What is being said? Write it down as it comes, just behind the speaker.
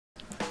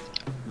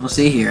We'll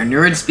see here.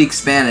 Nurid speaks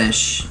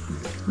Spanish.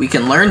 We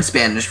can learn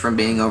Spanish from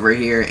being over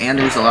here, and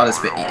there's a lot of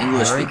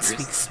English Nurid speakers.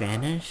 speaks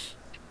Spanish?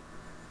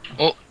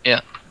 Oh,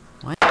 yeah.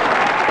 What?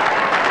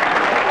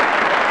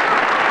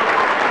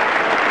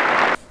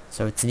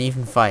 So it's an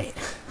even fight.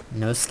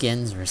 No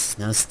skins versus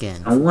no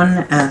skins. I want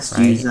to ask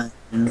you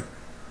something.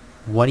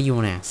 What do you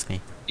want to ask me?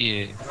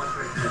 Yeah.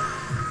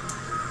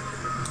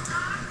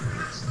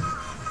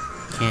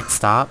 Can't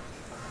stop?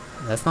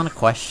 That's not a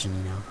question,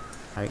 you know.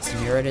 Alright, so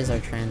Nurid is our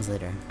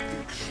translator.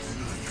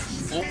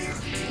 Oh.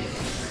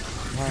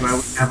 Why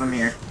we have him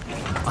here?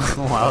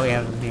 While we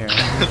have him here.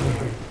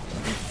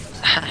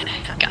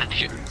 I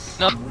got you.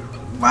 No.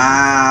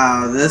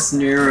 Wow, this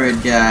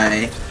Nurid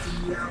guy.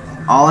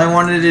 All I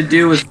wanted to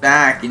do was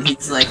back, and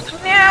he's like,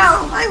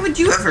 no, why would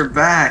you ever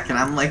back? And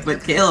I'm like,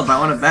 but Caleb, I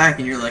want to back.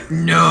 And you're like,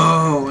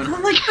 no. And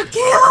I'm like, but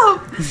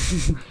Caleb!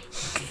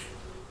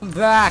 I'm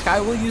back! I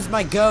will use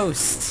my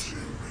ghost!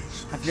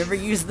 I've never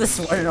used this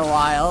one in a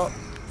while.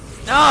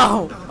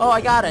 No! Oh, I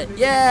got it!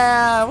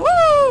 Yeah!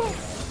 Woo!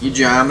 You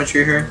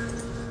geometry her?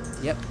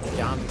 Yep,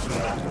 geometry.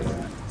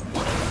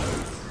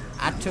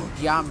 I took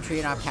geometry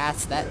and I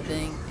passed that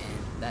thing,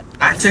 and that...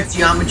 I took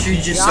geometry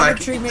just so I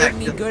could Geometry made protect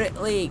me them. good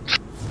at League.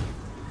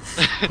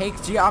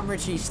 Take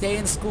geometry, stay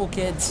in school,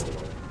 kids.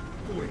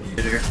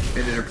 Hit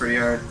her pretty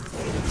hard.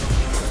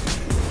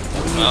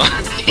 Oh.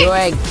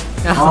 Doing?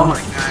 No. Oh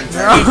my god.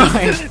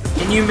 No.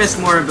 Can you miss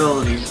more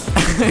abilities?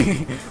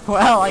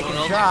 Well, I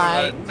can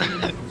try.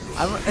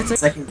 It's a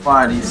Second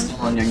quad, he's still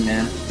on, young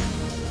man.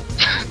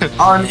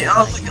 Oh, and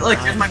look,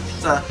 here's my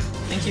pizza.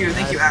 Thank you, I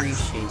Axe.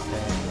 appreciate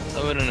that.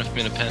 That wouldn't have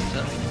been a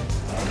penta.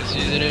 Because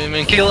you didn't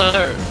even kill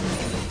her.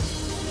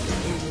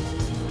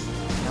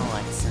 No,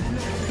 Lexin.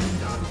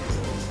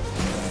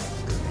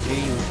 Do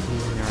you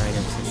include Nurid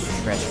as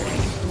a treasure?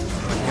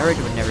 Nurid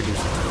would never do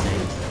such a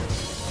thing.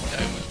 I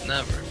would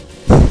never.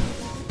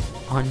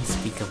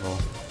 Unspeakable.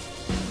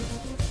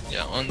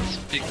 Yeah,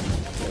 unspeakable.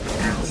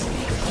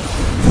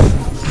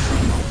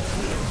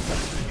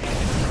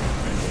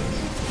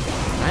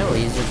 Can I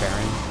laser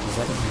Baron? Does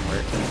that even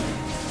work?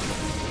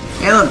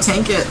 Caleb,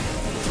 tank it.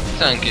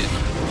 Thank you.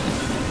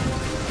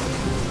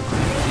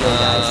 Heal,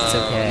 guys, it's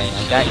okay.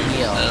 I got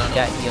heal. I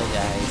got heal,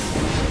 guys.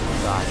 Oh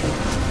god. Okay,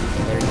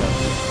 there we go.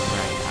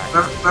 Alright,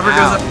 alright. Whoever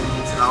goes up,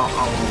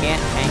 I'll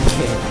Can't tank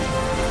it.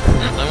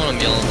 I want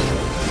to meal this.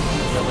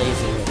 The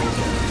laser.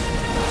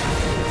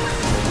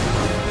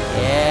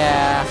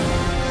 Yeah.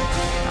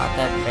 Got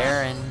that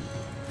Baron.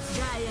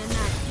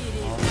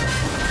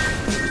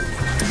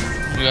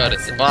 We got it.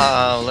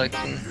 Wow,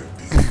 Lexin.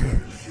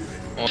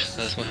 Oh,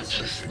 that's what. This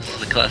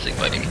is a classic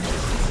fighting.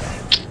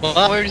 Wow,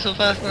 why are you so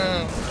fast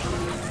now?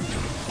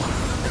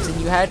 So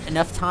you had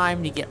enough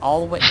time to get all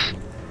the way.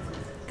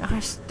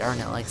 Gosh darn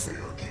it, Lexin.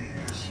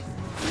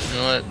 You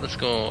know what? Let's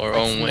go our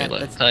own way,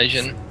 like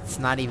Zygen. It's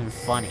not even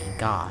funny.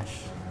 Gosh,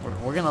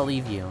 we're gonna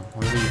leave you.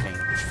 We're leaving.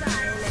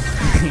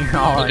 You're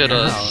all Look on at your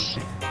us.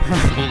 own.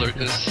 Cooler,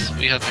 because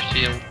we have to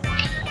shield.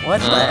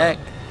 What the heck?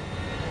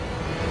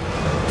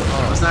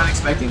 I was not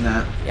expecting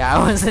that. Yeah, I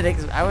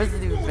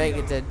wasn't even paying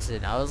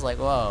attention. I was like,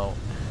 whoa,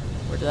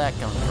 where did that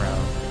come from?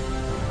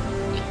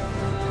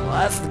 Well,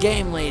 that's the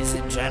game, ladies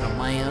and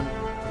gentlemen.